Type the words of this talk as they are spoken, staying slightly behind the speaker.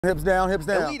Hips down, hips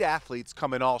down. Elite athletes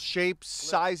come in all shapes,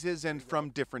 sizes, and from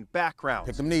different backgrounds.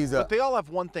 Pick them knees up. But they all have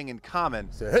one thing in common,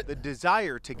 the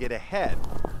desire to get ahead.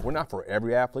 We're not for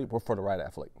every athlete, we're for the right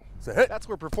athlete. That's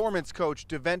where performance coach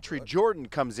Deventry Jordan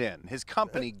comes in. His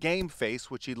company, GameFace,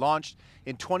 which he launched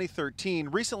in 2013,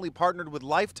 recently partnered with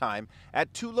Lifetime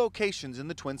at 2 locations in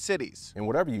the Twin Cities. And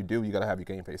whatever you do, you gotta have your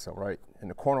game face up, right? In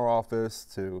the corner office,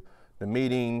 to the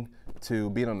meeting, to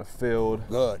being on the field.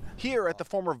 Good. Here at the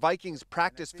former Vikings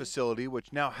practice facility,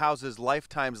 which now houses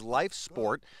Lifetime's Life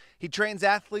Sport, he trains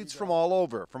athletes from all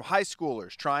over, from high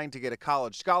schoolers trying to get a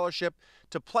college scholarship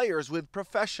to players with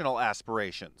professional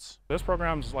aspirations. This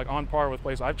program's like on par with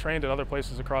places I've trained at other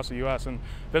places across the U.S. And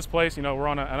this place, we're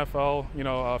on an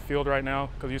NFL, field right now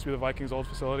because it used to be the Vikings' old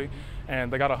facility,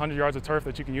 and they got 100 yards of turf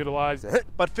that you can utilize.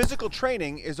 But physical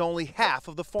training is only half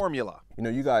of the formula.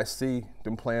 You guys see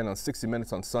them playing on 60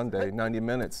 minutes on Sunday, 90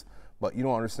 minutes, but you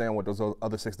don't understand what those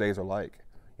other 6 days are like.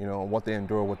 What they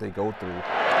endure, what they go through.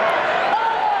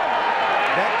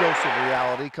 That dose of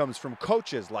reality comes from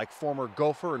coaches like former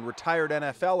Gopher and retired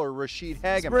NFLer Rashid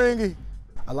Hageman. Springy.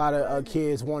 A lot of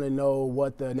kids want to know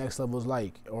what the next level is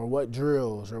like, or what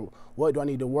drills, or what do I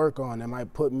need to work on that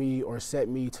might put me or set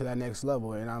me to that next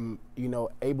level. And I'm,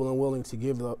 able and willing to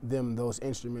give them those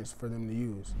instruments for them to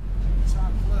use.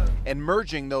 And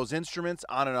merging those instruments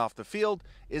on and off the field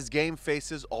is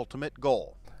GameFace's ultimate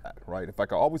goal. Right, if I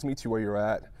can always meet you where you're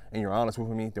at and you're honest with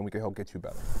me, then we can help get you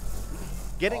better.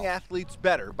 Getting athletes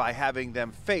better by having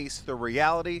them face the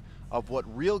reality of what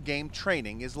real game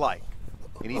training is like.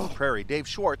 In Eden Prairie, Dave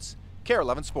Schwartz, KARE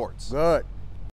 11 Sports. Good.